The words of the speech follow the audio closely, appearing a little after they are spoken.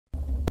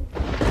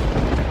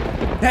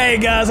Hey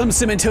guys, I'm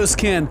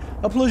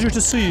CinnamonToastKen. A pleasure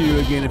to see you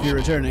again if you're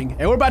returning.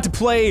 And we're about to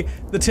play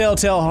the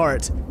Telltale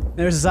Heart.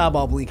 There's his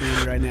eyeball blinking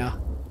at me right now.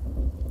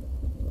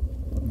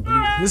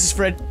 This is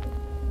Fred.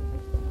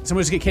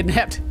 Someone's get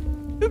kidnapped.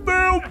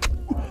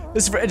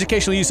 This is for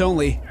educational use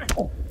only.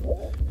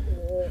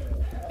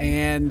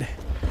 And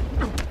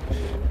I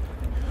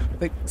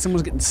think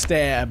someone's getting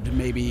stabbed,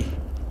 maybe.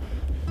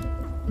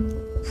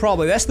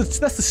 Probably. That's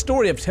the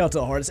story of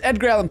Telltale Heart. It's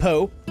Edgar Allan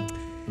Poe.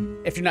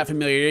 If you're not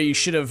familiar, you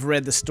should have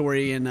read the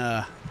story in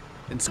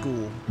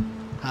school,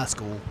 high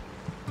school,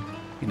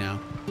 you know.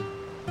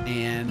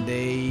 And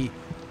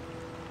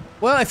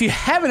well, if you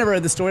haven't ever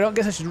read the story, I don't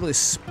guess I should really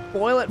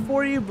spoil it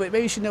for you, but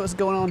maybe you should know what's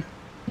going on.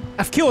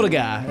 I've killed a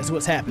guy, that's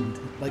what's happened.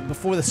 Like,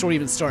 before the story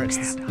even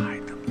starts.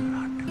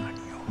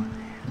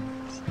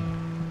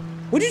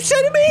 What'd you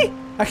say to me?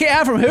 I can't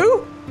hide from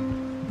who?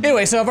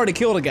 Anyway, so I've already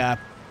killed a guy.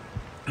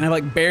 And I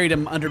like buried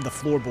him under the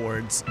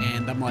floorboards,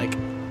 and I'm like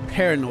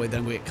paranoid that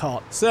I'm gonna get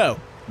caught. So,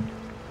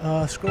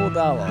 scroll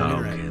dialogue.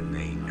 How can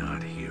they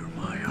not hear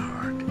my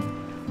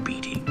heart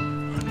beating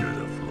under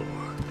the floor?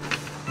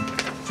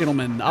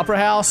 Gentlemen, Opera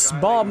House,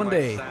 Ball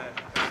Monday.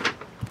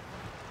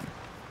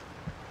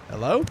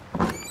 Hello?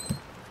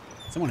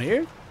 Someone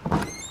here?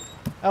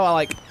 Oh, I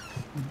like.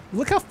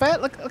 Look how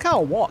fat. Look how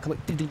I walk. I'm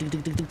like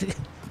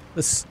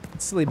this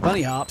silly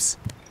bunny hops,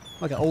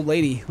 like an old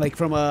lady, like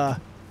from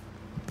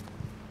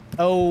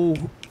oh,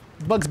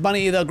 Bugs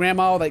Bunny, the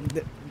grandma, like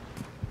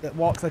that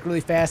walks like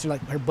really fast, or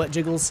like her butt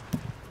jiggles.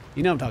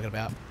 You know what I'm talking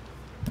about.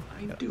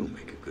 I do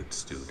make a good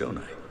stew, don't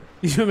I?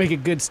 You make a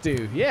good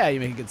stew. Yeah, you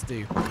make a good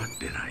stew. What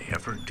did I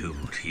ever do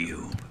to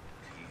you?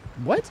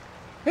 What?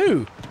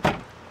 Who?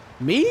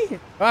 Me?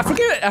 Oh, I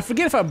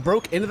forget if I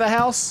broke into the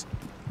house.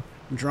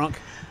 I'm drunk.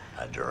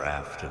 A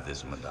draft of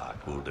this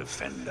Madoc will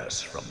defend us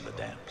from the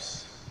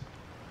damps.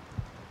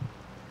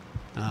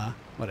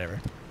 Whatever.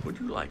 Would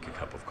you like a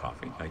cup of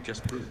coffee? I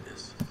just brewed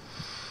this.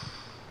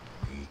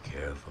 Be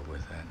careful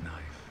with that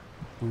knife.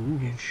 Ooh.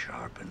 It's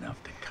sharp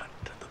enough to cut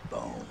to the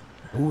bone.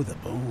 Ooh, the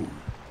bone.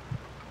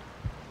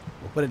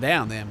 We'll put it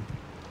down then.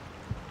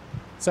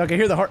 So I can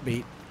hear the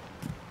heartbeat.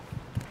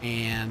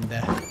 And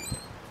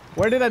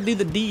where did I do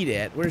the deed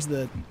at? Where's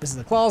the? This is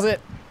the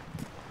closet.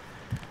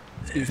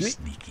 Excuse me.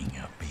 Sneaking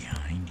up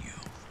behind you.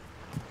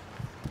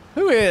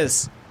 Who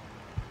is?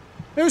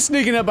 Who's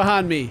sneaking up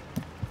behind me?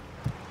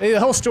 The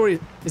whole story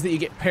is that you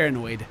get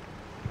paranoid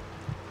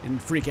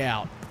and freak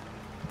out.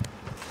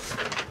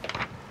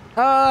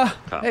 Thomas,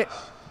 Hey.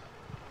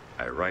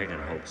 I write in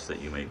hopes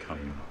that you may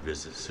come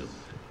visit soon.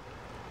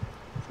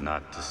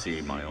 Not to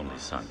see my only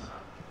son,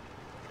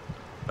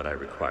 but I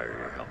require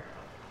your help.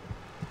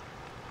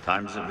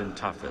 Times have been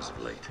tough as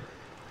of late.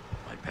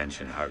 My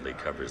pension hardly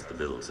covers the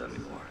bills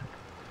anymore.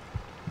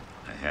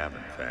 I have,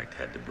 in fact,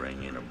 had to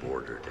bring in a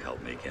boarder to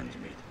help make ends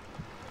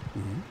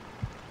meet.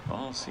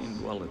 All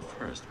seemed well at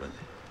first, but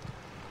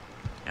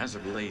as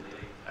of late,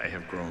 I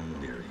have grown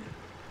leery.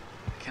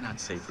 I cannot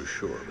say for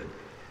sure, but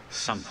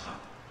something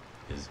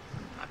is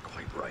not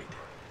quite right.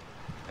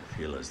 I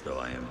feel as though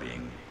I am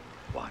being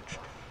watched.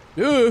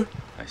 Ooh.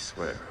 I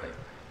swear,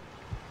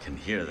 I can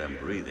hear them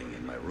breathing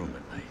in my room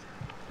at night.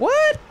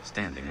 What?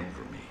 Standing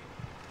over me.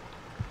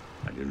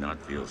 I do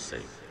not feel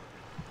safe.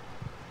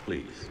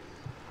 Please,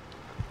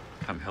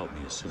 come help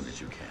me as soon as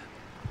you can.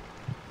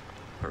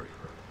 Hurry,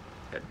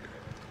 Edgar.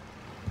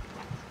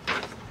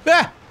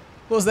 Ah!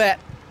 What was that?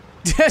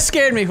 That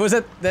scared me. Was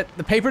that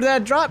the paper that I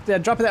dropped? Did I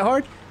drop it that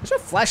hard? Is there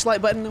a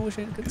flashlight button? I wish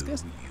I could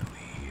guess. Do you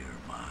hear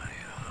my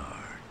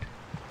heart?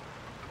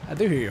 I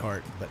do hear your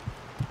heart, but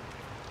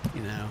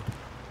you know,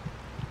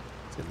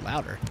 it's getting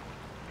louder.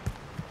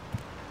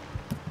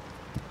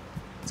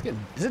 It's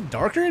getting. Is it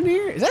darker in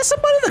here? Is that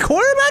somebody in the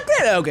corner back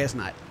there? Okay, it's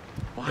not.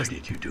 Why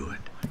did you do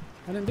it?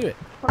 I didn't do it.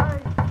 Hi.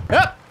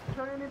 Yep. Is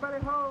there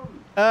anybody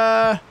home?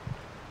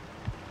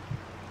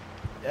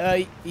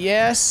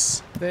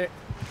 Yes. There.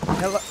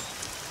 Hello.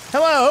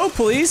 Hello,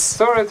 police.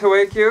 Sorry to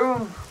wake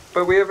you,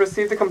 but we have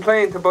received a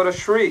complaint about a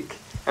shriek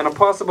and a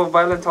possible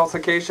violent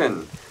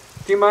altercation.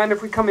 Do you mind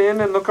if we come in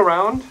and look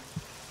around?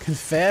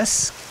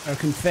 Confess or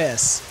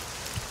confess?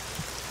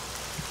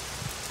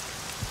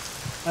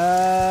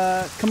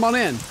 Come on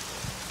in.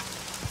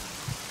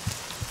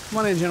 Come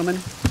on in, gentlemen.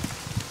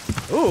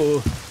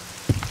 Ooh.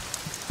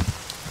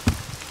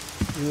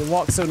 You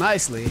walk so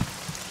nicely.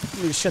 Let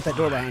me just shut that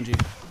door behind you.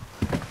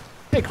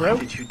 Hey, Crow.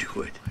 Why did you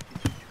do it?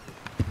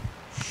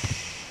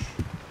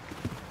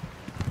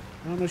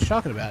 I don't know what you're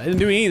talking about. I didn't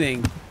do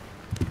anything.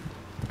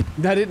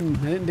 I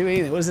didn't do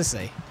anything. What does this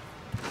say?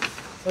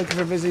 Looking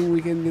for visiting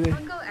weekend either.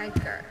 Uncle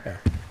Edgar,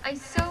 I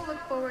so look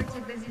forward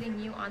to visiting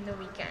you on the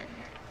weekend.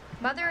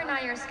 Mother and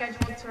I are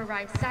scheduled to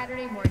arrive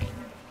Saturday morning.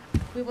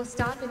 We will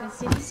stop in the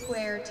city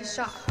square to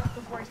shop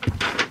before taking.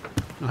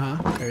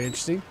 Very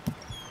interesting.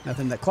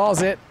 Nothing in that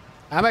closet.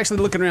 I'm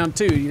actually looking around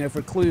too, you know,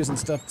 for clues and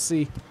stuff to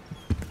see.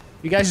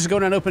 You guys just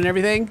going around opening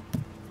everything?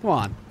 Come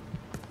on.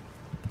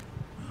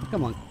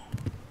 Come on.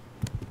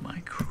 My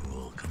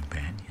cruel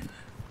companion.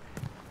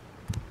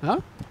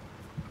 Huh?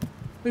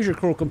 Who's your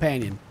cruel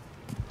companion?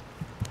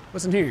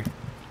 What's in here?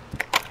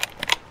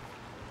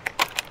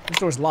 This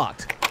door's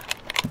locked.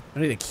 I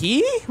need a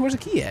key? Where's the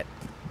key at?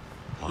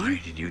 Why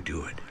did you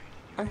do it?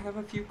 I have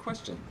a few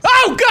questions.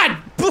 Oh, God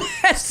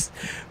bless!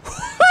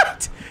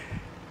 What?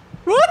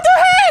 What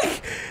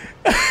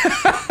the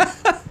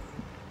heck?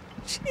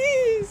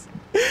 Jeez.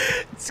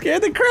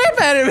 Scared the crap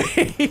out of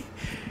me.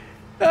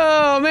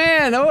 Oh,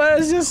 man. I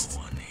was just...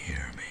 No one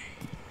hear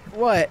me.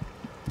 What?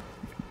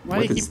 Why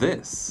What do you is keep...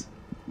 this?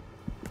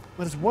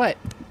 What is what?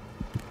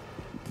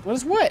 What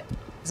is what?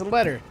 It's a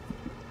letter.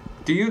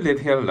 Do you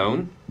live here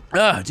alone?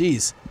 Oh,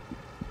 jeez.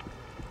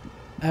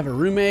 I have a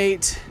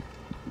roommate.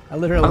 I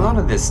live here A alone. lot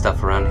of this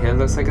stuff around here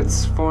looks like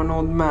it's for an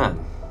old man.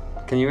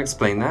 Can you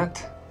explain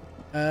that?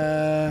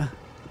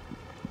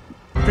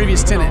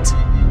 Previous tenant.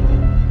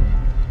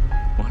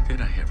 What did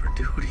I ever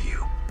do to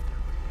you?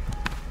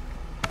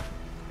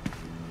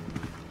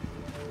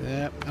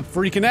 Yep, I'm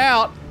freaking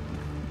out.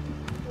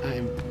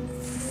 I'm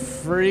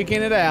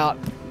freaking it out.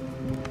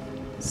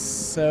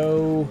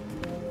 So,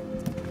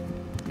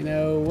 you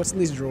know, what's in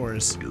these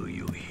drawers? Do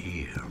you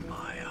hear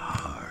my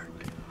heart?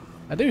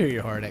 I do hear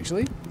your heart,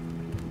 actually.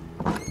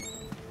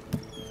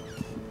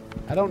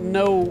 I don't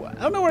know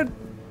where,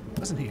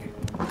 what's in here?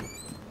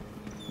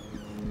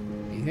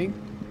 Anything?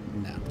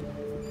 No.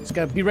 Just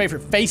gotta be ready for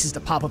faces to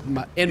pop up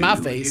in my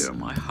Do you face. hear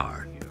my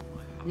heart?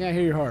 Yeah, I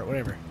hear your heart,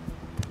 whatever.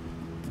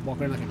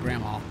 Walk around like a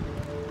grandma.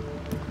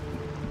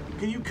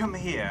 Can you come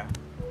here?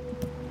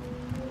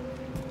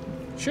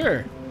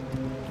 Sure.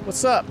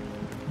 What's up,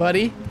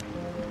 buddy?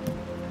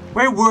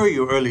 Where were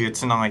you earlier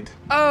tonight?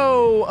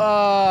 Oh,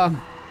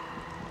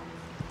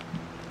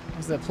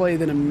 was that play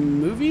than a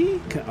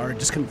movie? Or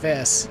just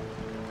confess?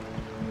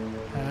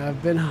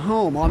 I've been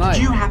home all night.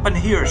 Did you happen to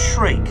hear a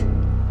shriek?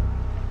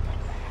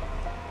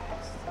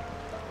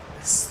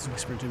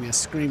 Whispered to me, I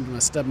screamed when I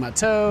stubbed my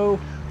toe.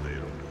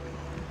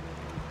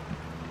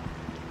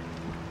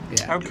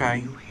 Yeah. Okay.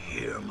 You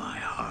hear my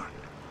heart?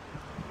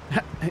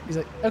 He's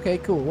like, okay,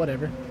 cool,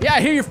 whatever. Yeah,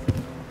 I hear your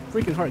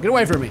freaking heart. Get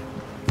away from me.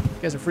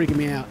 You guys are freaking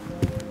me out.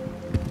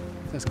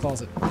 This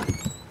closet.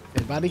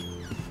 Dead body?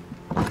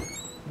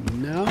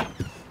 No.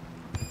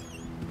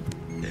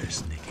 They're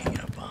sneaking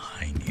up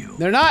behind you.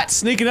 They're not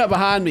sneaking up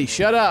behind me.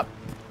 Shut up.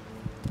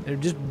 They're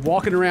just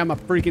walking around my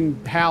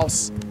freaking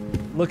house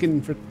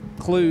looking for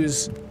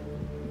clues.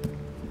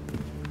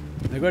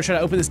 They're going to try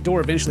to open this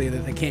door eventually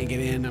that they can't get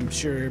in, I'm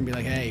sure, and be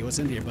like, hey, what's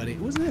in here, buddy?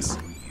 What's this?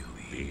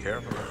 Be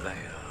careful of that.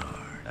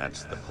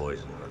 That's the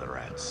poison for the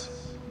rats.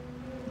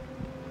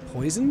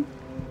 Poison?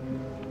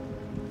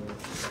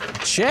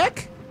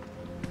 Check?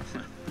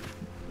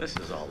 This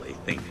is all they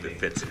think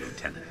befits a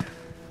lieutenant.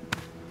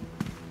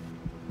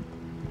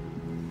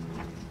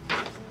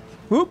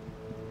 Whoop.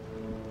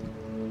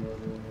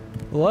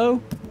 Hello?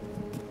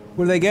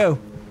 Where'd they go?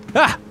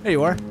 Ah! There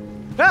you are.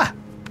 Ah!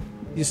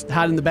 You just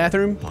hide in the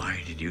bathroom?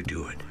 Why did you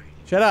do it?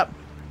 Shut up.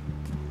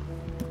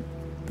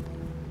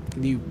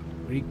 Can you...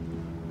 What are you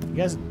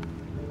guys...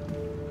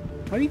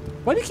 Why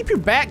do you keep your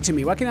back to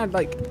me? Why can't I,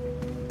 like...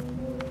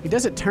 He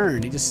doesn't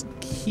turn. He just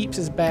keeps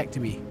his back to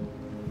me.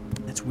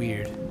 That's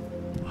weird.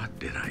 What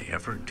did I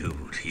ever do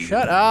to you?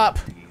 Shut up!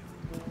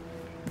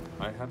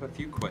 I have a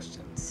few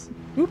questions.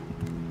 Whoop.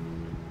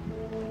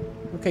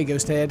 Okay,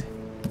 Ghost Head.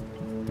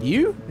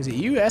 You? Is it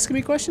you asking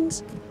me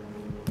questions?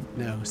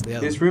 No, it's the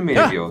other This one. roommate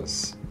Ah! of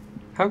yours,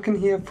 how can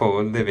he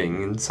afford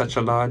living in such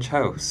a large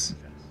house?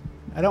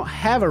 I don't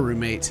have a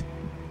roommate.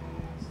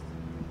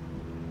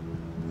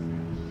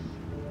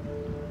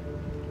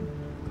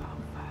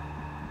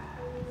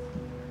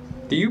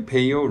 Do you pay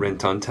your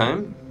rent on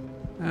time?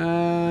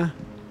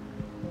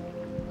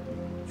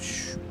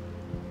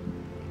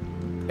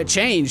 It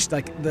changed.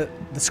 Like the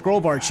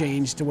scroll bar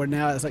changed to where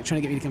now it's like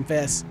trying to get me to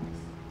confess.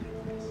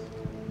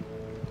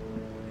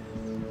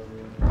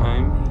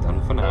 I'm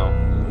done for now.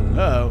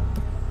 Uh-oh.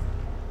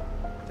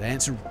 Did I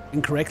answer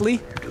incorrectly?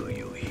 Do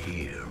you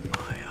hear my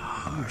I don't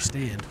heart?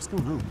 understand. What's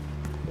going on?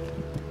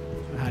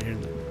 I'm hide here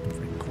in the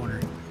freaking corner.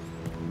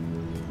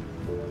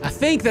 I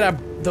think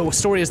that the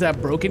story is that I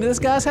broke into this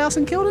guy's house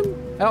and killed him.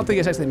 I don't think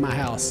it's actually my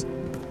house.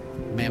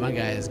 Man, my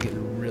guy is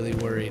getting really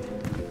worried.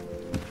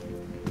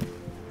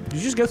 Did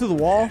you just go through the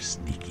wall? They're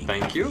sneaking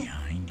Thank up you.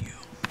 behind you.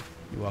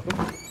 You're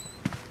welcome.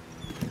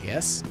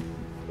 Yes.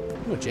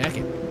 Ooh, a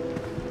jacket.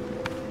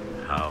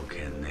 How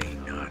can they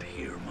not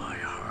hear my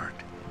heart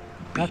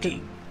How can-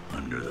 beating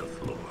under the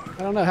floor?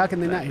 I don't know. How can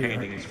they not That hear?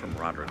 painting is from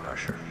Roderick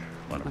Usher,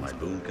 one of my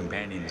boon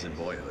companions in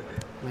boyhood.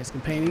 Nice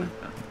companion.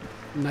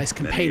 Nice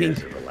Many companion.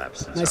 years have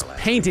elapsed since Nice our last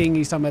painting.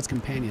 He's talking about his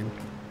companion.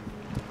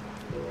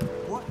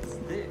 What's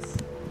this?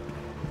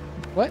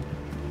 What?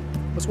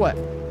 What's what?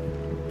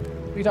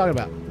 What are you talking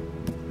about?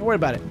 Don't worry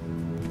about it.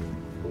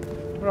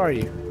 Where are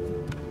you?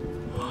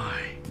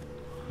 Why?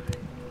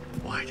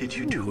 Why did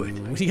you do it?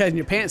 What do you got in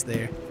your pants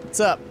there? What's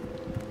up?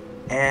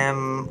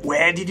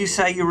 Where did you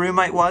say your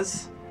roommate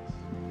was?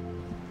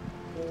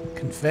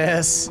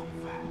 Confess.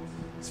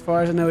 As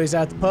far as I know, he's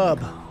at the pub.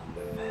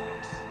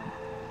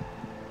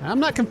 I'm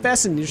not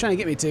confessing. You're trying to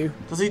get me to.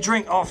 Does he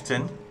drink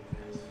often?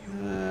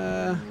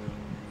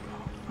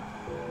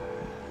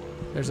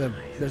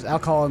 There's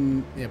alcohol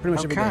in pretty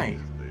much every Okay. day.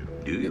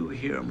 Do you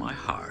hear my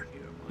heart?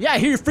 Yeah, I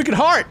hear your freaking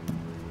heart.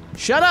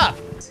 Shut up.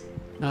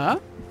 Huh?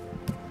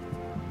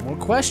 More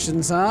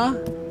questions, huh?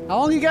 How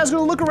long are you guys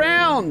gonna look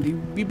around?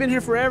 You've been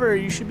here forever.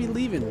 You should be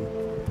leaving,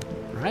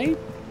 right?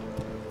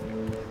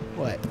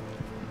 What?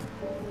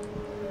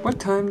 What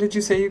time did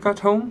you say you got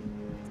home?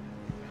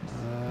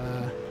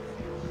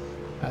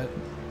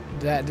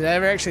 Did I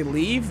ever actually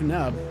leave?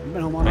 No, I've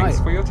been home all Thanks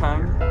night. for your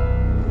time.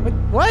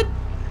 What?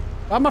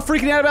 Why am I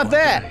freaking out about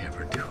that? What did I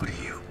ever do to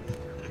you?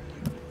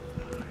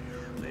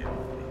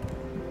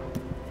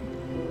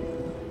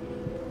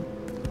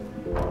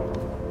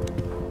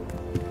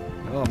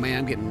 Oh man,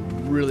 I'm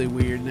getting really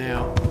weird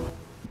now.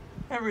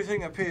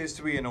 Everything appears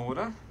to be in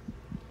order.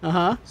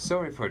 Uh-huh.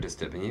 Sorry for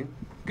disturbing you.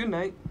 Good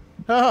night.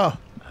 Oh.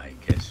 I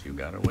guess you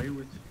got away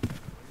with it.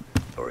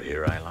 For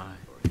here I lie,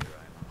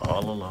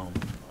 all alone,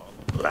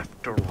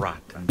 left to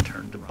rot and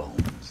turn to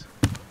bones.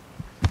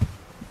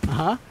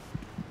 Uh-huh.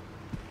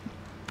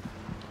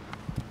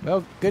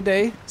 Well, good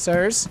day,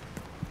 sirs.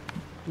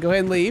 Go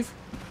ahead and leave.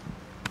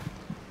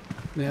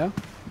 Yeah.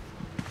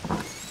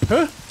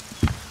 Huh?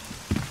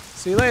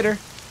 See you later.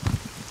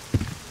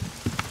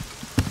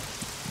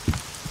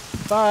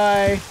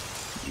 Bye.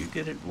 You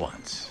did it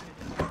once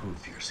and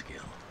proved your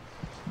skill.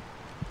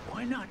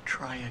 Why not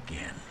try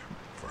again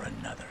for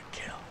another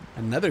kill?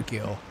 Another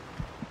kill.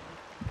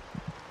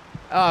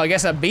 Oh, I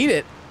guess I beat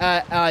it.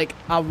 I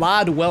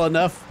lied well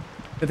enough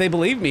that they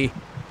believe me.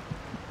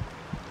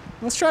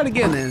 Let's try it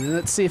again then, and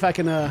let's see if I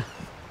can like,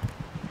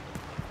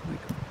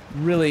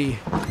 really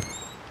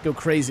go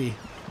crazy.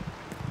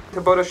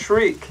 About a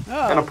shriek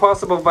and a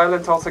possible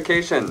violent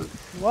altercation.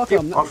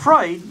 Welcome. I'm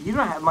afraid you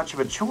don't have much of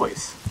a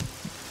choice.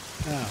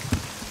 Oh.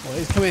 Well,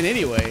 he's coming in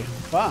anyway.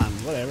 Fine,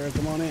 whatever.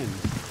 Come on in.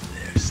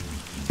 They're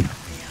sneaking up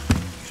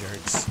behind.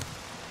 Jerks.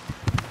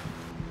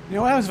 You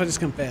know what happens if I just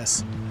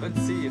confess? Let's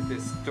see if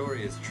this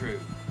story is true.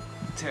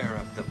 Tear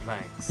up the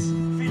planks.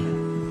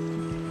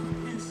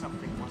 Feeling knew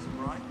something wasn't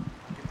right.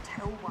 I could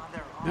tell by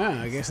their eyes.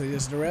 Oh, I guess they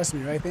just arrested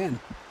me right then.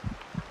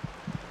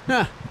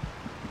 Huh.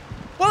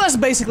 Well, that's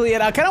basically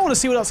it. I kind of want to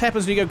see what else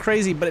happens when you go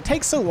crazy, but it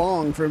takes so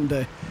long for him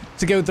to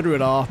go through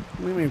it all.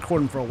 We've been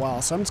recording for a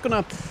while, so I'm just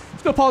gonna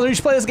pause. You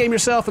should play this game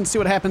yourself and see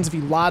what happens if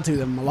you lie to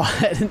them a lot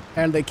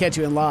and they catch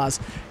you in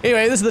lies.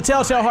 Anyway, this is the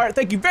Telltale Heart.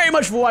 Thank you very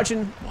much for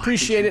watching.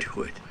 Appreciate it.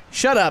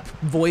 Shut up,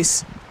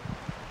 voice.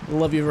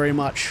 Love you very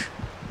much.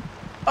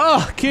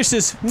 Oh,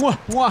 kisses. Mwah,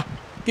 mwah.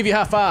 Give you a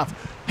high five.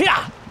 Here.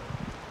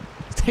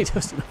 Stay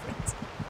toasty.